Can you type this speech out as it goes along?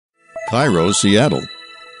Cairo, Seattle.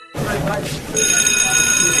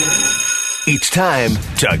 It's time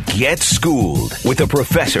to get schooled with the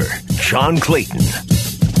professor, John Clayton.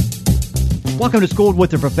 Welcome to Schooled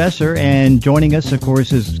with the Professor, and joining us, of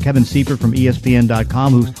course, is Kevin Seifert from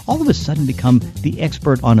ESPN.com, who's all of a sudden become the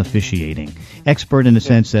expert on officiating. Expert in the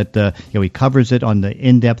sense that he covers it on the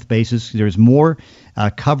in-depth basis. There's more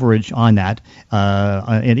coverage on that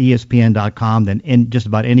at ESPN.com than in just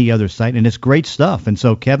about any other site, and it's great stuff. And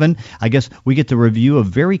so, Kevin, I guess we get to review a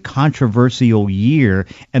very controversial year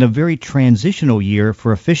and a very transitional year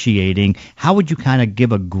for officiating. How would you kind of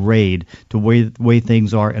give a grade to the way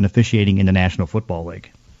things are in officiating in the National Football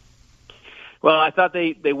League? Well, I thought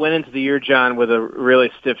they went into the year, John, with a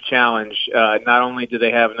really stiff challenge. Not only do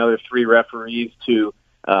they have another 3 referees to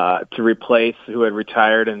replace who had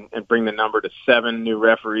retired and bring the number to 7 new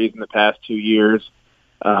referees in the past 2 years,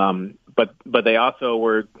 but they also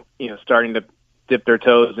were starting to dip their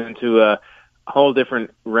toes into a whole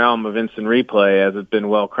different realm of instant replay, as it's been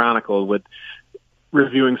well chronicled, with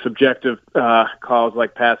reviewing subjective calls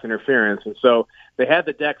like pass interference. And so they had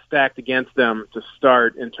the deck stacked against them to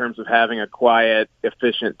start in terms of having a quiet,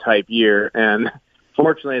 efficient type year. And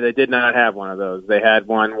fortunately, they did not have one of those. They had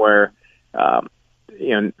one where,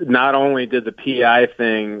 not only did the PI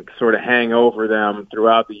thing sort of hang over them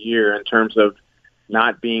throughout the year in terms of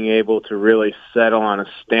not being able to really settle on a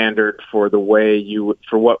standard for the way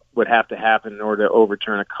for what would have to happen in order to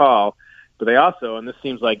overturn a call, but they also, and this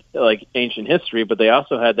seems like ancient history, but they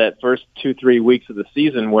also had that first 2-3 weeks of the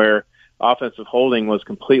season where offensive holding was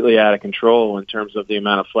completely out of control in terms of the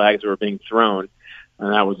amount of flags that were being thrown,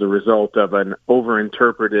 and that was the result of an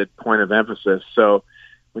overinterpreted point of emphasis. So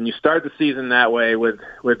when you start the season that way with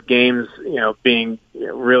games, being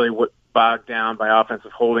really bogged down by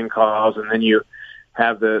offensive holding calls, and then you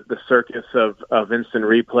have the circus of instant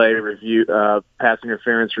replay review, pass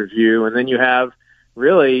interference review, and then you have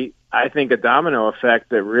really, I think, a domino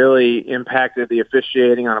effect that really impacted the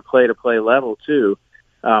officiating on a play-to-play level too.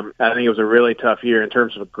 I think it was a really tough year in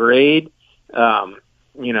terms of grade.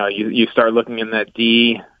 You start looking in that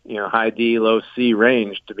D, high D, low C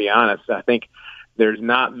range, to be honest. I think there's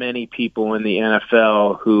not many people in the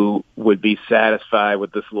NFL who would be satisfied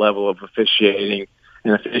with this level of officiating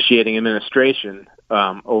and officiating administration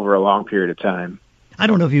over a long period of time. I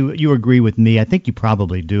don't know if you agree with me. I think you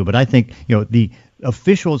probably do, but I think the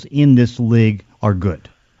officials in this league are good.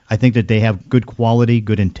 I think that they have good quality,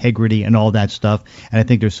 good integrity, and all that stuff. And I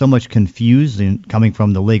think there's so much confusion coming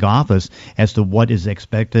from the league office as to what is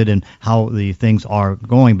expected and how the things are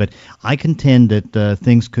going. But I contend that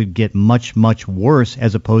things could get much, much worse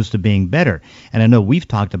as opposed to being better. And I know we've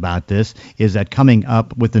talked about this, is that coming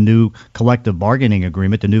up with the new collective bargaining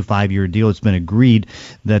agreement, the new 5-year deal, it's been agreed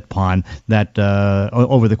that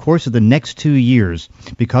over the course of the next 2 years,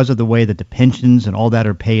 because of the way that the pensions and all that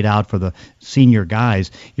are paid out for the senior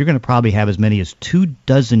guys, you're going to probably have as many as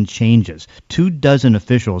 24 changes, 24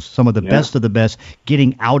 officials, some of the best of the best,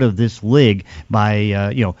 getting out of this league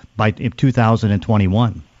by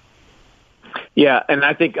 2021. Yeah, and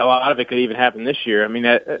I think a lot of it could even happen this year. I mean,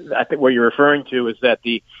 I think what you're referring to is that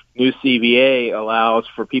the new CBA allows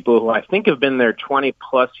for people who I think have been there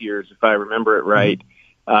 20-plus years, if I remember it right,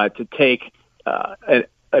 to take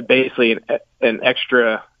basically an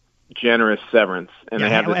extra generous severance, and they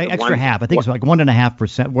have this extra half. I think it's like 1.5%,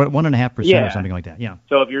 1.5% or something like that. Yeah.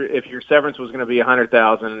 So if your severance was going to be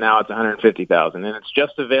 $100,000, now it's $150,000, and it's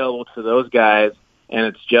just available to those guys, and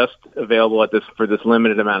it's just available for this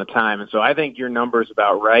limited amount of time. And so I think your number is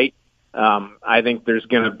about right. I think there's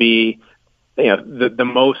going to be, a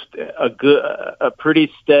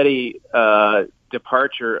pretty steady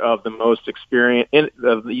departure of the most experienced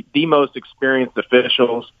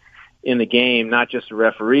officials in the game, not just a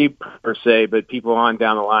referee per se, but people on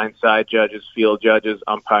down the line, side judges, field judges,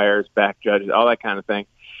 umpires, back judges, all that kind of thing.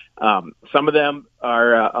 Some of them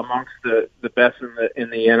are amongst the best in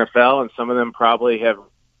the NFL, and some of them probably have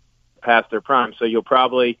passed their prime. So you'll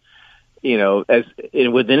probably,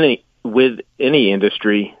 with any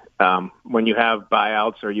industry, when you have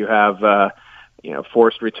buyouts or you have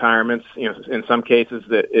forced retirements, in some cases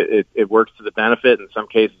that it works to the benefit, in some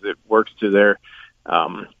cases it works to their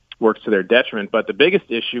detriment. But the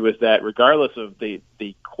biggest issue is that regardless of the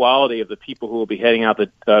quality of the people who will be heading out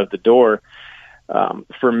the door,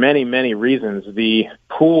 for many, many reasons, the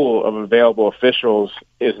pool of available officials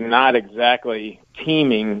is not exactly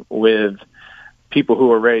teeming with people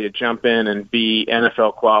who are ready to jump in and be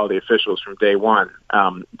NFL quality officials from day one.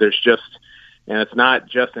 And it's not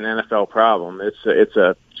just an NFL problem. It's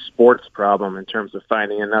a sports problem in terms of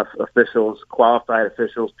finding enough officials, qualified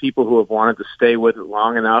officials, people who have wanted to stay with it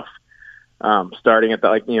long enough starting at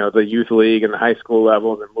the youth league and the high school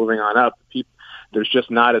level and then moving on up. There's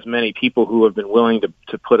just not as many people who have been willing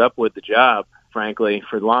to put up with the job, frankly,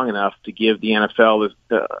 for long enough to give the NFL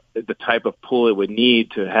the type of pool it would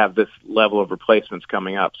need to have this level of replacements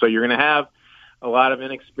coming up. So you're going to have a lot of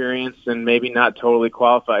inexperienced and maybe not totally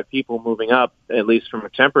qualified people moving up, at least from a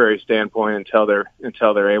temporary standpoint, until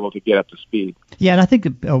they're able to get up to speed. Yeah, and I think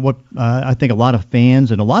I think a lot of fans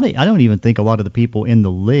and I don't even think a lot of the people in the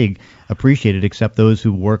league appreciate it, except those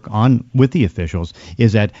who work on with the officials,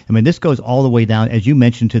 is that, I mean, this goes all the way down, as you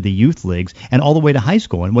mentioned, to the youth leagues and all the way to high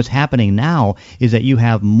school. And what's happening now is that you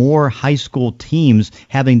have more high school teams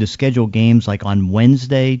having to schedule games like on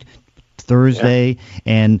Wednesday, Thursday,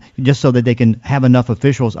 and just so that they can have enough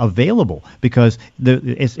officials available, because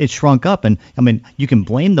it's shrunk up. And I mean, you can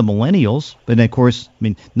blame the millennials, but of course, I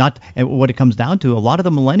mean, not what it comes down to. A lot of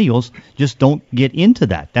the millennials just don't get into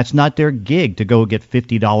that. That's not their gig to go get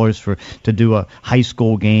 $50 to do a high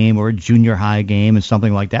school game or a junior high game and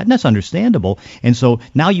something like that. And that's understandable. And so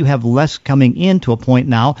now you have less coming in, to a point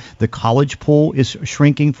now the college pool is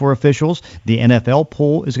shrinking for officials. The NFL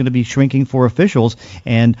pool is going to be shrinking for officials,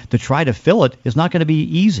 and to try to fill it is not going to be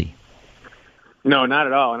easy. No, not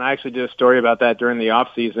at all. And I actually did a story about that during the off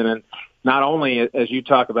season. And not only, as you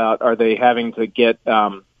talk about, are they having to get,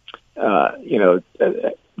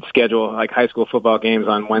 schedule like high school football games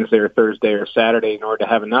on Wednesday or Thursday or Saturday in order to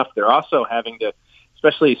have enough, they're also having to,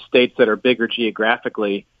 especially states that are bigger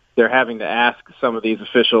geographically, they're having to ask some of these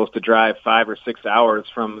officials to drive 5 or 6 hours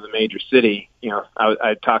from the major city.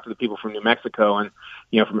 I talked to the people from New Mexico, and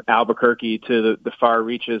from Albuquerque to the far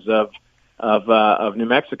reaches of New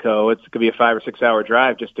Mexico, it's going to be a 5 or 6 hour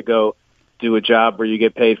drive just to go do a job where you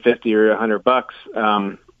get paid $50 or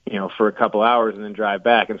 $100, for a couple hours and then drive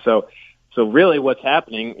back. And so really what's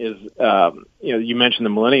happening is, you mentioned the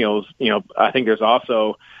millennials. I think there's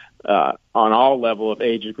also on all level of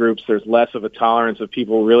age groups, there's less of a tolerance of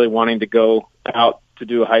people really wanting to go out to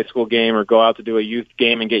do a high school game or go out to do a youth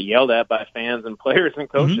game and get yelled at by fans and players and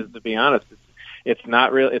coaches. Mm-hmm. To be honest, it's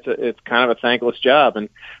not real. It's kind of a thankless job. And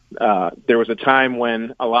there was a time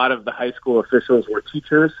when a lot of the high school officials were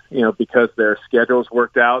teachers, because their schedules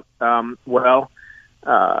worked out well.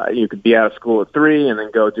 You could be out of school at 3 and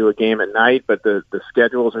then go do a game at night, but the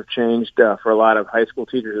schedules have changed for a lot of high school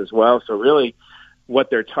teachers as well. So really what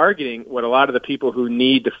they're targeting, what a lot of the people who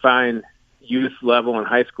need to find youth level and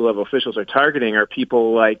high school level officials are targeting, are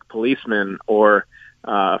people like policemen or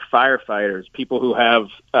firefighters, people who have,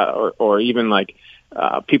 or even like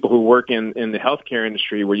people who work in the healthcare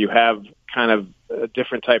industry, where you have kind of a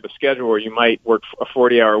different type of schedule where you might work a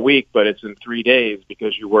 40-hour week, but it's in 3 days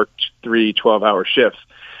because you worked 3 12-hour shifts.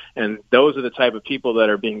 And those are the type of people that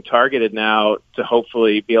are being targeted now to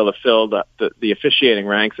hopefully be able to fill the officiating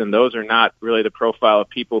ranks. And those are not really the profile of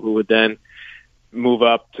people who would then move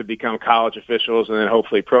up to become college officials and then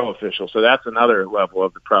hopefully pro officials. So that's another level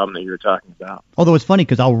of the problem that you were talking about. Although it's funny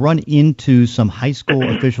because I'll run into some high school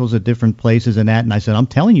officials at different places and that, and I said, I'm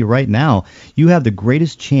telling you right now, you have the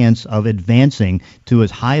greatest chance of advancing to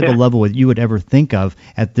as high of a level as you would ever think of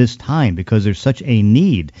at this time, because there's such a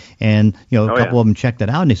need. And, a couple of them checked that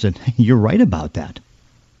out and they said, you're right about that.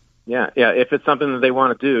 Yeah. If it's something that they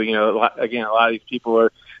want to do, a lot of these people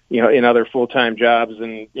are, in other full-time jobs,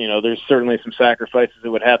 and, there's certainly some sacrifices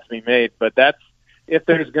that would have to be made. But that's, if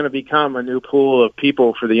there's going to become a new pool of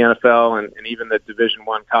people for the NFL and even the Division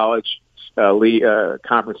I college league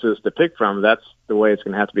conferences to pick from, that's the way it's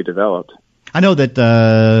going to have to be developed. I know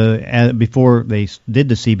that before they did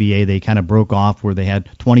the CBA, they kind of broke off where they had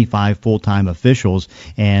 25 full-time officials,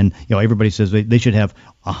 and everybody says they should have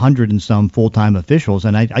 100 and some full-time officials,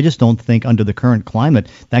 and I just don't think under the current climate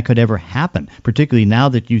that could ever happen, particularly now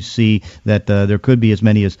that you see that there could be as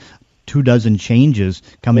many as 24 changes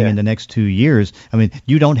coming in the next 2 years. I mean,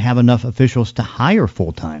 you don't have enough officials to hire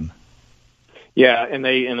full-time. Yeah, and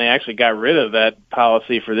they actually got rid of that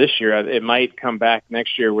policy for this year. It might come back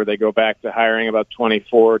next year where they go back to hiring about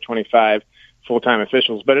 24 or 25 full-time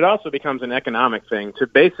officials. But it also becomes an economic thing to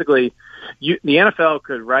basically, the NFL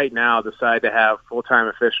could right now decide to have full-time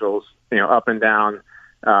officials, up and down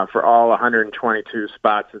for all 122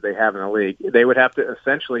 spots that they have in the league. They would have to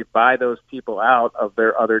essentially buy those people out of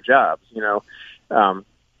their other jobs.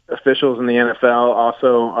 Officials in the NFL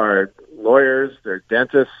also are lawyers, they're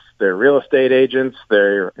dentists, they're real estate agents,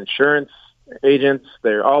 they're insurance agents,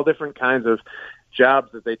 they're all different kinds of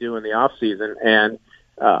jobs that they do in the off season. And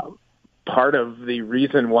part of the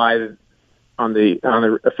reason why on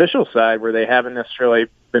the official side, where they haven't necessarily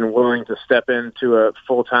been willing to step into a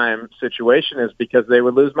full-time situation, is because they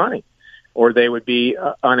would lose money, or they would be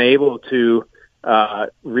unable to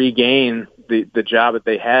regain the job that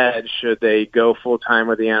they had should they go full time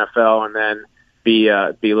with the NFL and then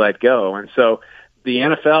be let go. And so the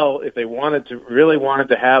NFL, if they really wanted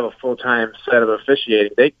to have a full time set of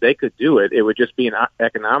officiating, they could do it. It would just be an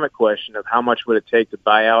economic question of how much would it take to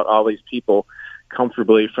buy out all these people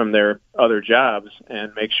comfortably from their other jobs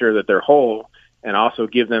and make sure that they're whole, and also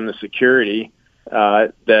give them the security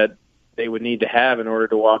that they would need to have in order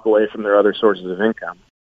to walk away from their other sources of income.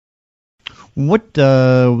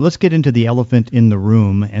 Let's get into the elephant in the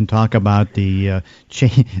room and talk about the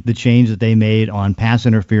change that they made on pass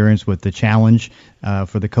interference with the challenge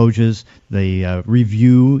for the coaches, the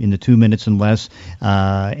review in the 2 minutes and less.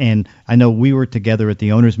 And I know we were together at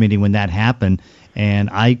the owners' meeting when that happened, and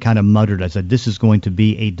I kind of muttered, I said, this is going to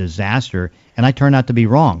be a disaster, and I turned out to be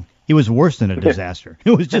wrong. It was worse than a disaster.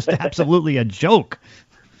 It was just absolutely a joke.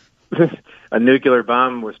 A nuclear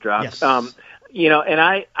bomb was dropped. Yes. And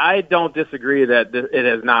I don't disagree that it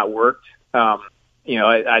has not worked.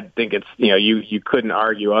 I think it's, you couldn't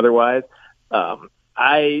argue otherwise.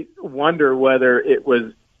 I wonder whether it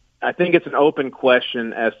was, I think it's an open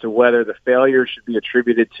question as to whether the failure should be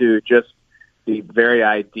attributed to just the very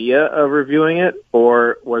idea of reviewing it,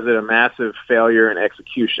 or was it a massive failure in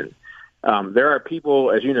execution? There are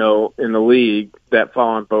people, as you know, in the league that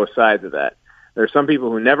fall on both sides of that. There are some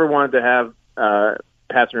people who never wanted to have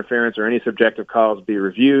pass interference or any subjective calls be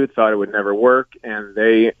reviewed, thought it would never work, and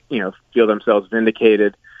they, feel themselves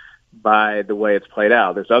vindicated by the way it's played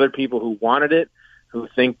out. There's other people who wanted it, who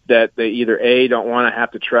think that they either A, don't want to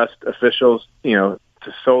have to trust officials, to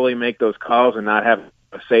solely make those calls and not have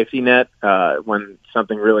a safety net when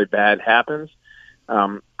something really bad happens,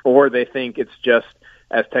 or they think it's just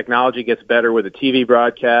as technology gets better with the TV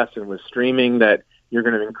broadcast and with streaming that you're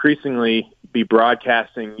going to increasingly be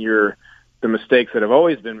broadcasting the mistakes that have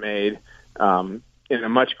always been made in a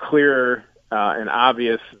much clearer and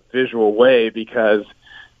obvious visual way, because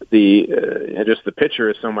just the picture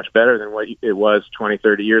is so much better than what it was 20,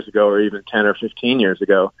 30 years ago, or even 10 or 15 years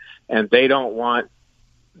ago. And they don't want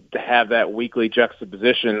to have that weekly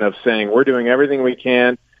juxtaposition of saying we're doing everything we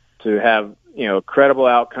can to have credible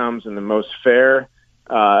outcomes and the most fair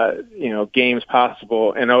games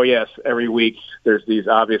possible. And oh yes, every week there's these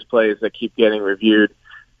obvious plays that keep getting reviewed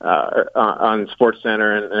on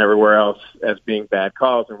SportsCenter and everywhere else as being bad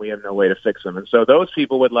calls, and we have no way to fix them. And so those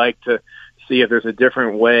people would like to see if there's a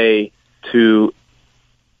different way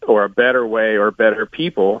or a better way, or better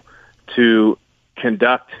people to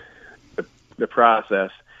conduct the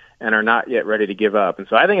process, and are not yet ready to give up. And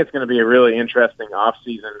so I think it's going to be a really interesting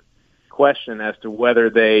off-season question as to whether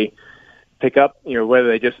they pick up, whether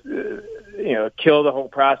they just, kill the whole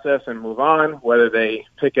process and move on, whether they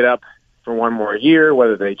pick it up for one more year,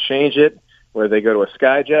 whether they change it, whether they go to a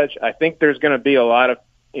sky judge. I think there's going to be a lot of,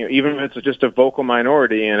 even if it's just a vocal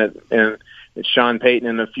minority and it's Sean Payton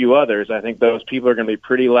and a few others, I think those people are going to be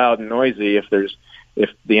pretty loud and noisy if the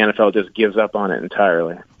NFL just gives up on it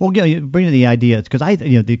entirely. Well, yeah, you bring in the idea, because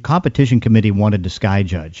the competition committee wanted to sky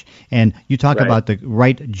judge, and you talk about the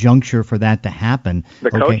right juncture for that to happen.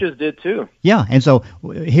 The coaches did too. Yeah, and so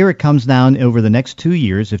here it comes down over the next 2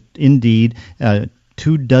 years, if indeed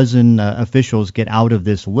 24 officials get out of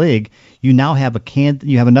this league, you now have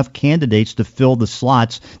you have enough candidates to fill the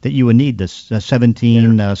slots that you would need, the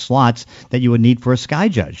 17 slots that you would need for a sky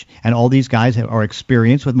judge. And all these guys are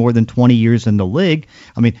experienced with more than 20 years in the league.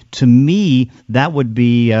 I mean, to me, that would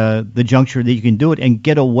be the juncture that you can do it and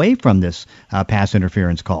get away from this pass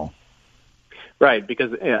interference call. Right,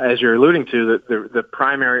 because as you're alluding to, the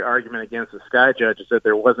primary argument against the sky judge is that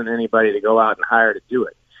there wasn't anybody to go out and hire to do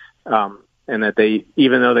it. And that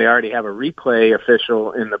even though they already have a replay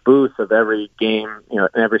official in the booth of every game, in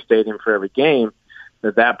every stadium for every game,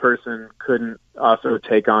 that person couldn't also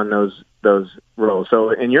take on those roles. So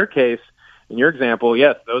in your case, in your example,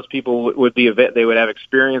 yes, those people would be they would have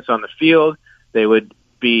experience on the field. They would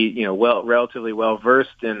be, relatively well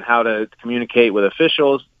versed in how to communicate with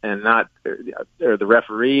officials and or the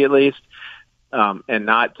referee at least, and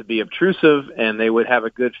not to be obtrusive. And they would have a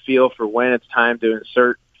good feel for when it's time to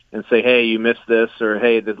insert and say, hey, you missed this, or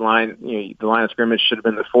hey, the line of scrimmage should have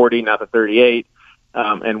been the 40, not the 38,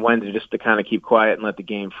 and when to kind of keep quiet and let the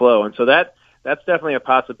game flow. And so that's definitely a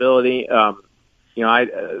possibility.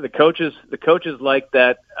 The coaches liked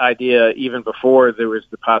that idea even before there was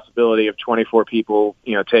the possibility of 24 people,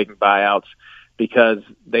 taking buyouts, because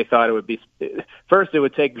they thought it would be first, it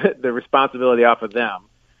would take the responsibility off of them,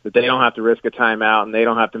 that they don't have to risk a timeout and they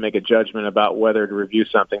don't have to make a judgment about whether to review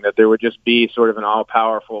something, that there would just be sort of an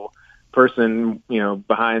all-powerful person,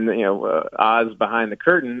 behind, Oz behind the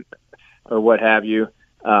curtain or what have you,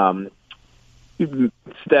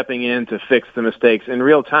 stepping in to fix the mistakes in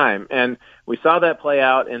real time. And we saw that play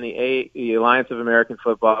out in the Alliance of American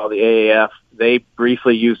Football, the AAF. They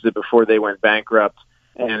briefly used it before they went bankrupt,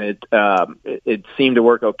 and it seemed to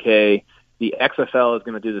work okay. The XFL is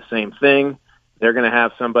going to do the same thing. They're going to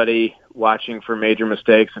have somebody watching for major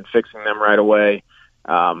mistakes and fixing them right away.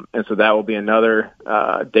 And so that will be another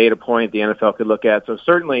data point the NFL could look at. So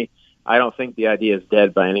certainly, I don't think the idea is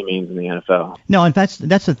dead by any means in the NFL. No, and that's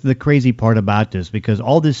the crazy part about this, because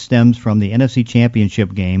all this stems from the NFC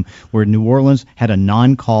Championship game where New Orleans had a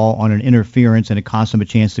non-call on an interference and it cost them a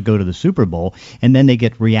chance to go to the Super Bowl, and then they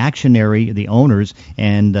get reactionary, the owners,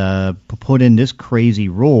 and put in this crazy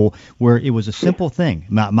rule where it was a simple thing.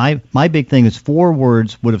 My big thing is 4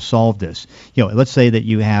 words would have solved this. Let's say that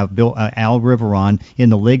you have Al Riveron in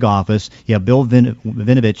the league office, you have Bill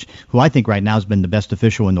Vinovich, who I think right now has been the best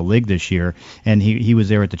official in the league this year, and he was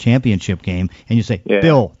there at the championship game, and you say,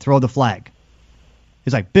 Bill, throw the flag.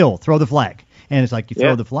 It's like, Bill, throw the flag. And it's like you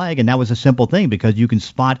throw the flag, and that was a simple thing because you can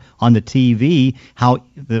spot on the TV how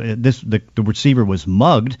the receiver was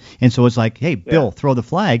mugged, and so it's like, hey, Bill, throw the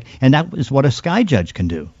flag, and that is what a sky judge can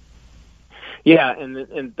do. Yeah,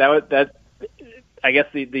 and that I guess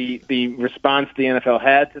the response the NFL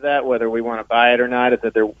had to that, whether we want to buy it or not, is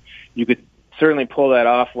that you could certainly pull that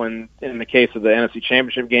off when, in the case of the NFC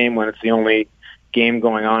Championship game, when it's the only game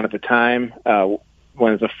going on at the time,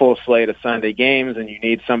 when it's a full slate of Sunday games and you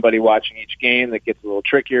need somebody watching each game, that gets a little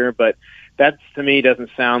trickier. But that, to me,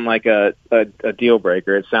 doesn't sound like a deal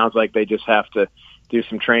breaker. It sounds like they just have to do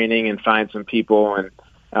some training and find some people.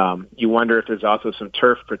 And you wonder if there's also some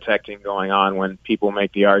turf protecting going on when people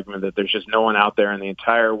make the argument that there's just no one out there in the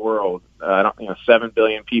entire world. 7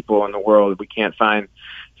 billion people in the world. We can't find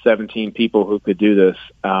 17 people who could do this.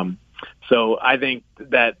 So I think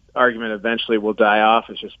that argument eventually will die off.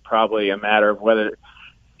 It's just probably a matter of whether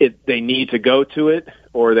they need to go to it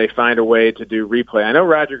or they find a way to do replay. I know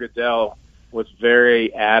Roger Goodell was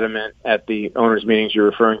very adamant at the owners' meetings you're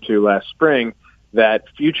referring to last spring that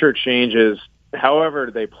future changes, however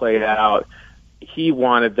they played out, he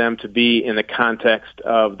wanted them to be in the context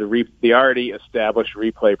of the already established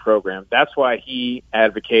replay program. That's why he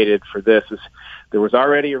advocated for this. There was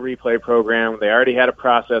already a replay program. They already had a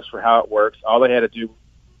process for how it works. All they had to do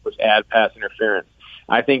was add pass interference.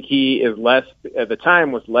 I think he is at the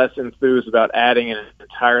time was less enthused about adding an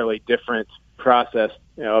entirely different process,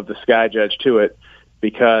 of the sky judge to it,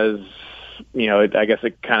 because, I guess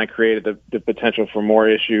it kind of created the potential for more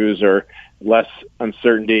issues or less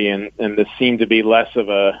uncertainty, and this seemed to be less of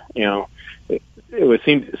a, it would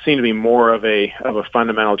seem to be more of a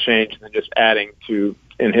fundamental change than just adding to,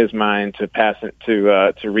 in his mind, to pass it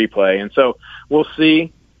to replay. And so we'll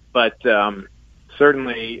see, but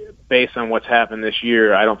certainly based on what's happened this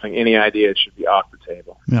year, I don't think any idea should be off the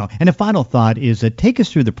table. No. And a final thought is that take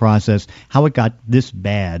us through the process, how it got this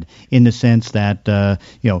bad, in the sense that,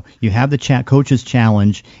 you have the coach's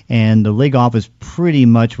challenge, and the league office pretty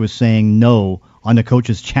much was saying no on the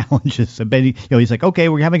coach's challenges. So, he's like, okay,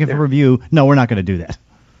 we're having a review. No, we're not going to do that.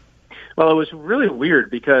 Well, it was really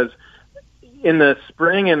weird because in the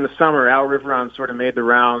spring and the summer, Al Riveron sort of made the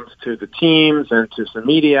rounds to the teams and to some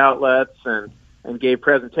media outlets and gave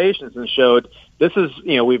presentations and showed this is,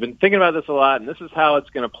 we've been thinking about this a lot, and this is how it's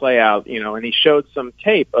going to play out, and he showed some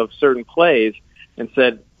tape of certain plays and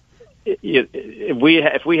said,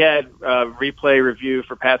 if we had replay review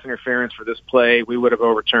for pass interference for this play, we would have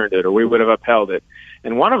overturned it or we would have upheld it.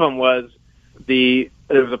 And one of them was there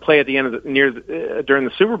was a play at the end of during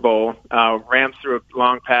the Super Bowl, Rams threw a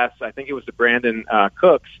long pass. I think it was to Brandon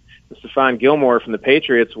Cooks. Stephon Gilmore from the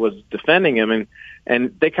Patriots was defending him,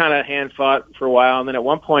 and they kind of hand fought for a while. And then at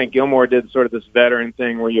one point, Gilmore did sort of this veteran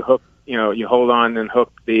thing where you hook, you hold on and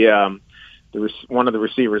hook one of the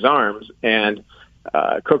receiver's arms, and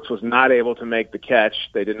Cooks was not able to make the catch.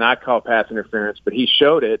 They did not call pass interference, but he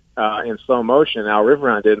showed it in slow motion. Al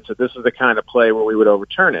Riveron did, and so this is the kind of play where we would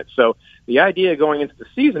overturn it. So the idea going into the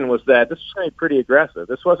season was that this was going to be pretty aggressive.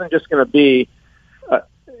 This wasn't just going to be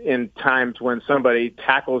in times when somebody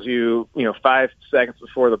tackles you, 5 seconds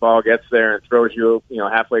before the ball gets there and throws you,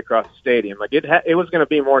 halfway across the stadium. Like it was going to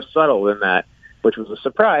be more subtle than that, which was a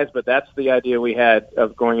surprise, but that's the idea we had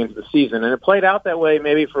of going into the season. And it played out that way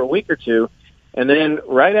maybe for a week or two. And then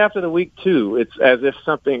right after the week 2, it's as if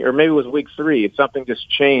something, or maybe it was week 3, something just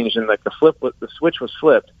changed and like the switch was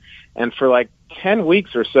flipped. And for like 10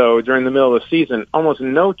 weeks or so during the middle of the season, almost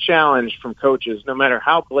no challenge from coaches, no matter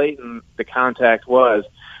how blatant the contact was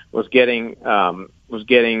was getting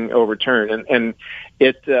overturned, and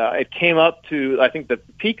it came up to, I think the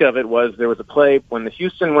peak of it was there was a play when the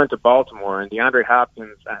Houston went to Baltimore and DeAndre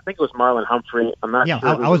Hopkins, I think it was Marlon Humphrey. I'm not sure.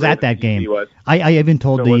 Yeah, I was at that game. Was. I even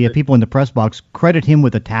told the people in the press box, credit him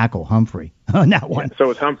with a tackle, Humphrey, on that one. Yeah, so it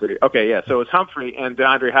was Humphrey. Okay, yeah, so it was Humphrey and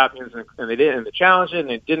DeAndre Hopkins, and they did, and they challenged it,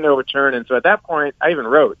 and it didn't overturn. And so at that point, I even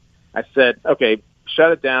wrote, I said, okay,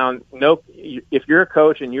 shut it down. No, if you're a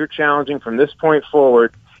coach and you're challenging from this point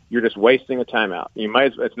forward, you're just wasting a timeout.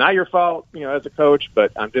 It's not your fault, as a coach,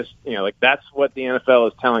 but I'm just, that's what the NFL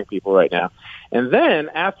is telling people right now. And then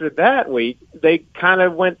after that week, they kind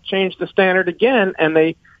of changed the standard again, and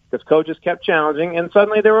because coaches kept challenging, and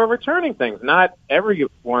suddenly they were overturning things. Not every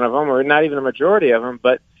one of them, or not even a majority of them,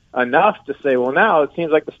 but enough to say, well, now it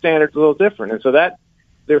seems like the standard's a little different. And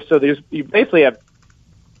so you basically have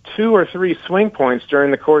 2 or 3 swing points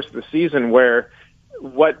during the course of the season where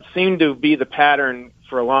what seemed to be the pattern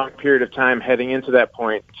for a long period of time heading into that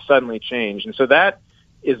point suddenly changed. And so that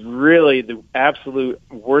is really the absolute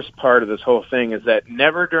worst part of this whole thing, is that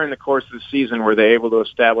never during the course of the season were they able to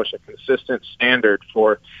establish a consistent standard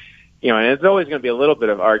for, and it's always going to be a little bit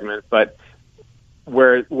of argument, but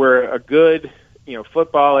where a good,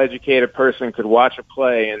 football educated person could watch a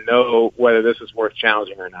play and know whether this is worth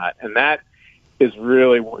challenging or not. And that is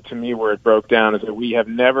really, to me, where it broke down, is that we have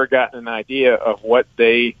never gotten an idea of what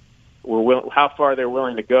they were how far they're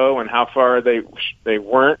willing to go and how far they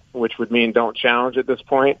weren't, which would mean don't challenge at this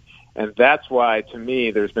point. And that's why, to me,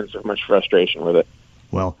 there's been so much frustration with it.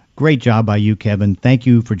 Well, great job by you, Kevin. Thank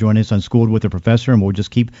you for joining us on Schooled with the Professor, and we'll just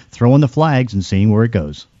keep throwing the flags and seeing where it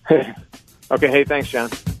goes. Okay. Hey, thanks, John.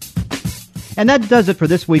 And that does it for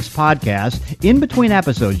this week's podcast. In between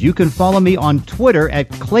episodes, you can follow me on Twitter at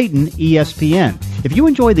ClaytonESPN. If you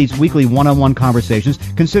enjoy these weekly one-on-one conversations,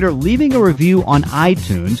 consider leaving a review on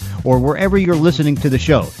iTunes or wherever you're listening to the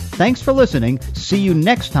show. Thanks for listening. See you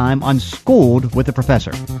next time on Schooled with the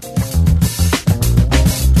Professor.